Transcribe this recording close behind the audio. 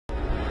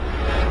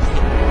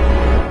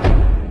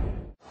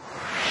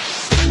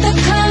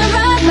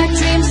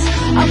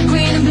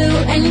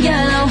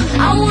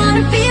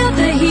feel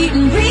the heat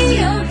in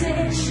Rio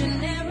de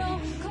Janeiro.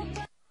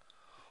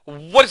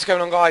 What is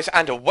going on, guys,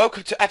 and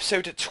welcome to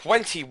episode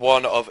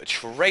 21 of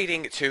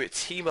Trading to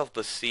Team of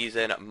the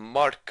Season,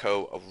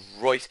 Marco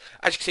Reus.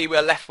 As you can see, we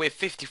are left with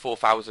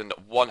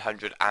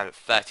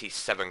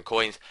 54,137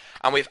 coins,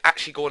 and we've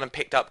actually gone and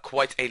picked up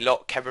quite a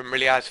lot. Kevin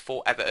Mirallas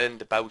for Everton,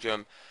 the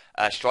Belgium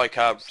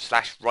striker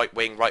slash right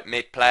wing, right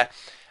mid player,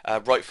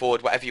 right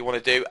forward, whatever you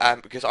want to do,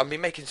 because I've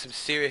been making some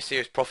serious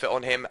profit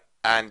on him,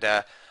 and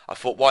I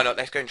thought, why not,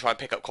 let's go and try and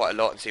pick up quite a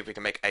lot and see if we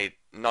can make a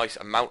nice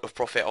amount of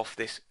profit off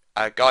this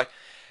guy.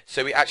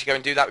 So we actually go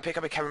and do that. We pick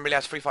up a Kevin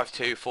Mirallas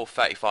 352 for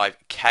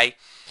 35k.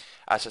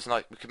 So it's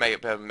nice. We can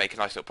make a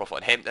nice little profit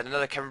on him. Then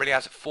another Kevin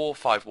Mirallas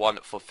 451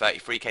 for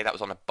 33k. That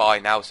was on a buy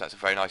now, so that's a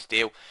very nice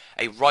deal.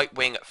 A right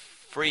wing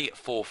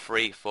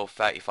 343 for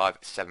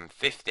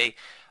 35,750.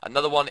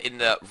 Another one in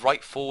the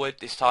right forward,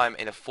 this time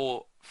in a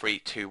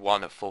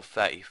 4321 for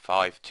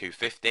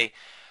 35,250.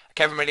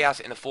 Kevin Mirallas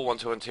in the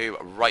 4-1-2-1-2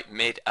 right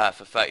mid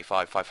for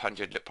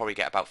 35,500. Look, probably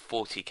get about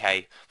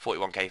 40k,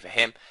 41k for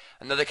him.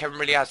 Another Kevin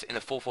Mirallas in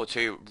the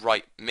 4-4-2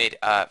 right mid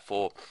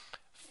for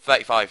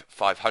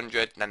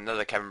 35,500. And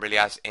another Kevin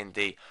Mirallas in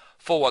the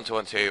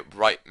 4-1-2-1-2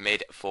 right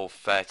mid for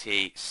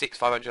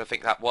 36,500, I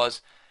think that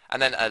was.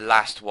 And then a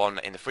last one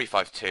in the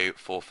 3-5-2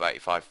 for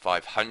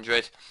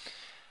 35,500.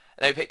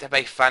 Then we picked up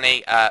a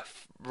Fanny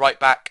right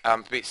back.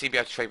 Seem to be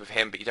able to trade with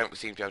him, but you don't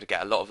seem to be able to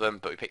get a lot of them.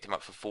 But we picked him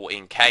up for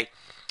 14k.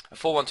 A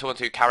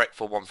 4-1-2-1-2 Carrick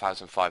for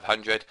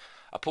 1,500.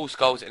 A Paul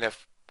Scholes in a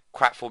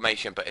crap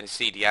formation, but in a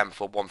CDM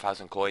for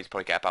 1,000 coins.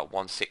 Probably get about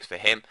 1.6 for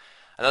him.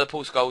 Another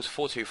Paul Scholes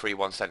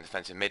 4-2-3-1 centre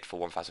defensive mid for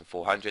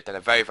 1,400. Then a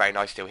very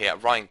nice deal here.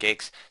 Ryan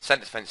Giggs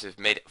centre defensive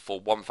mid for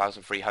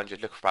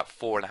 1,300. Look for about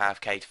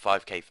 4.5k to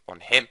 5k on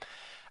him.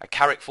 A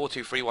Carrick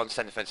 4-2-3-1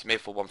 centre defensive mid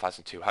for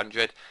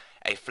 1,200.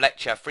 A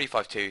Fletcher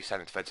 3-5-2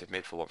 centre defensive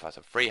mid for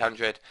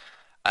 1,300.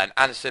 An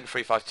Anderson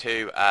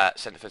 3-5-2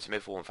 centre defensive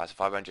mid for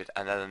 1,500,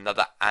 and then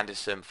another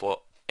Anderson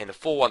for in a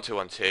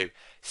 4-1-2-1-2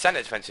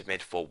 centre defensive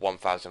mid for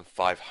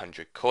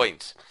 1,500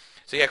 coins.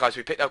 So yeah, guys,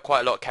 we picked up quite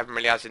a lot of Kevin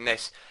Mirallas in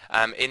this.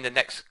 In the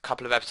next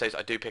couple of episodes,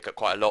 I do pick up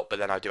quite a lot, but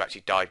then I do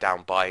actually die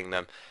down buying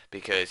them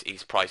because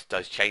his price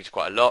does change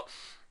quite a lot.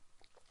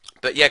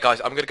 But yeah,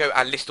 guys, I'm going to go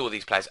and list all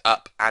these players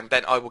up, and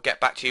then I will get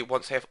back to you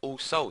once they have all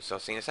sold. So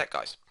I'll see you in a sec,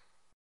 guys.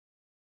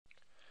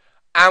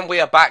 And we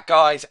are back,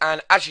 guys,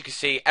 and as you can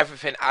see,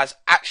 everything has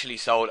actually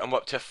sold, and we're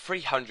up to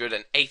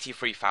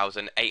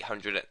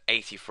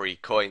 383,883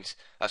 coins.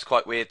 That's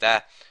quite weird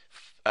there.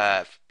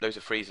 Loads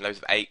of 3s and loads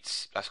of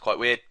 8s. That's quite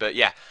weird, but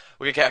yeah,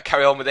 we're going to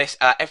carry on with this.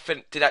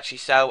 Everything did actually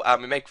sell.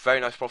 We made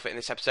very nice profit in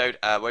this episode.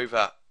 We're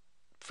over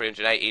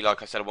 380,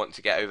 like I said, I want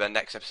to get over.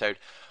 Next episode,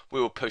 we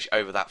will push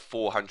over that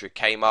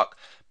 400k mark.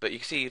 But you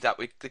can see that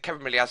the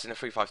Kevin Mirallas in the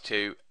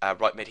 352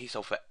 right mid, he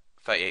sold for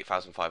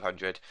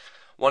 38,500.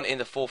 One in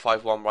the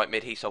 4-5-1 right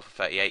mid, he sold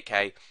for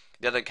 38k.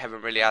 The other Kevin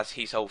Mirallas,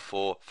 he sold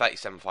for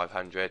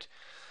 37,500.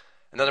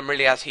 Another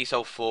Mirallas, he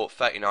sold for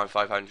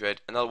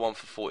 39,500. Another one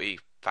for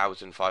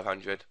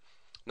 40,500.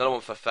 Another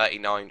one for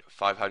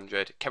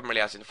 39,500. Kevin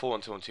Mirallas in the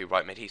 4-1-2-1-2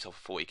 right mid, he sold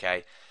for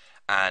 40k.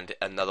 And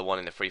another one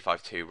in the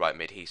 3-5-2 right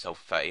mid, he sold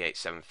for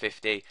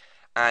 38,750.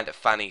 And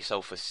Fanny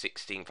sold for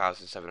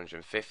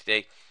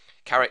 16,750.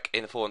 Carrick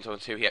in the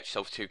 4-1-2-1-2, he actually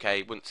sold for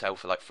 2k. Wouldn't sell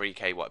for like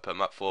 3k what I put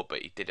him up for,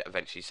 but he did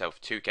eventually sell for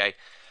 2k.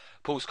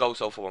 Paul Scholes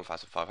sold for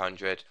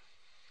 1,500.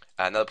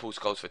 Another Paul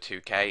Scholes for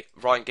 2k.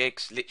 Ryan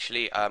Giggs,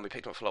 literally, we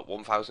picked him up for like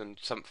 1,000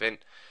 something,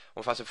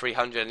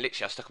 1,300, and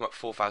literally I stuck him up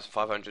for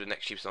 4,500. The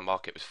next cheapest on the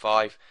market was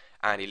 5,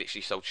 and he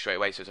literally sold straight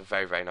away, so it was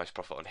a very nice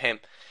profit on him.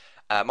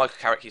 Michael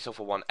Carrick, he sold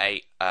for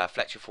 1.8,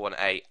 Fletcher for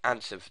 1.8,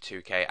 Anderson for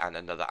 2k, and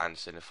another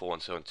Anderson in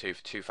 4-1-2-1-2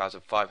 for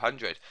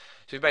 2,500.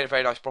 So we've made a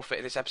very nice profit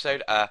in this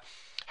episode.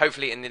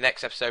 Hopefully in the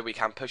next episode we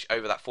can push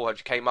over that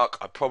 400k mark.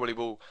 I probably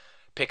will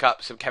pick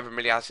up some Kevin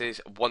Mirallas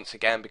once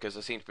again because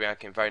I seem to be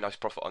making very nice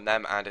profit on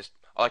them, and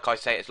like I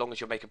say, as long as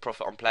you're making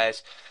profit on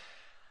players,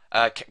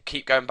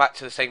 keep going back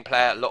to the same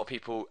player. A lot of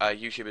people,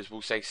 YouTubers,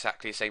 will say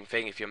exactly the same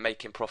thing. If you're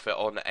making profit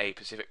on a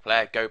specific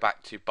player, go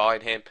back to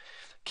buying him,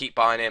 keep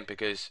buying him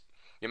because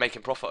you're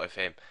making profit of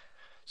him.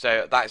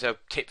 So that is a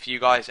tip for you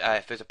guys.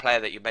 If there's a player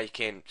that you're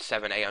making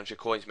 700-800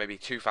 coins, maybe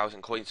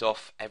 2,000 coins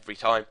off every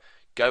time,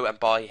 go and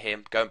buy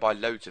him, go and buy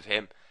loads of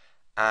him,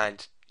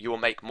 and you will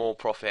make more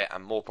profit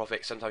and more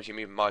profit. Sometimes you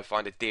even might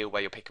find a deal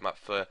where you'll pick him up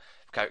for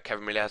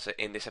Kevin Mirallas.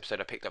 In this episode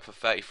I picked up for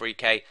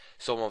 33k,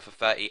 someone for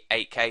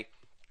 38k.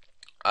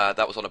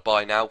 That was on a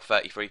buy now,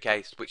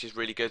 33k, which is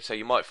really good. So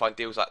you might find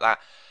deals like that.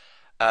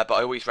 But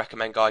I always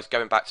recommend, guys,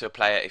 going back to a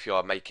player if you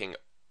are making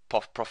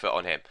profit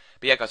on him.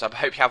 But yeah, guys, I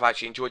hope you have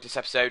actually enjoyed this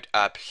episode.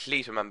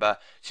 Please remember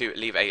to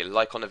leave a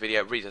like on the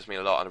video. It really does mean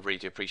a lot, and I really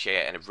do appreciate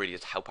it, and it really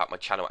does help out my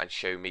channel and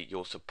show me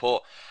your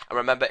support. And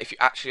remember, if you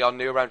actually are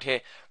new around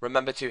here,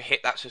 remember to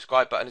hit that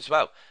subscribe button as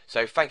well.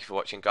 So thank you for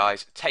watching,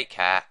 guys. Take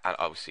care, and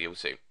I will see you all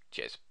soon.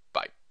 Cheers.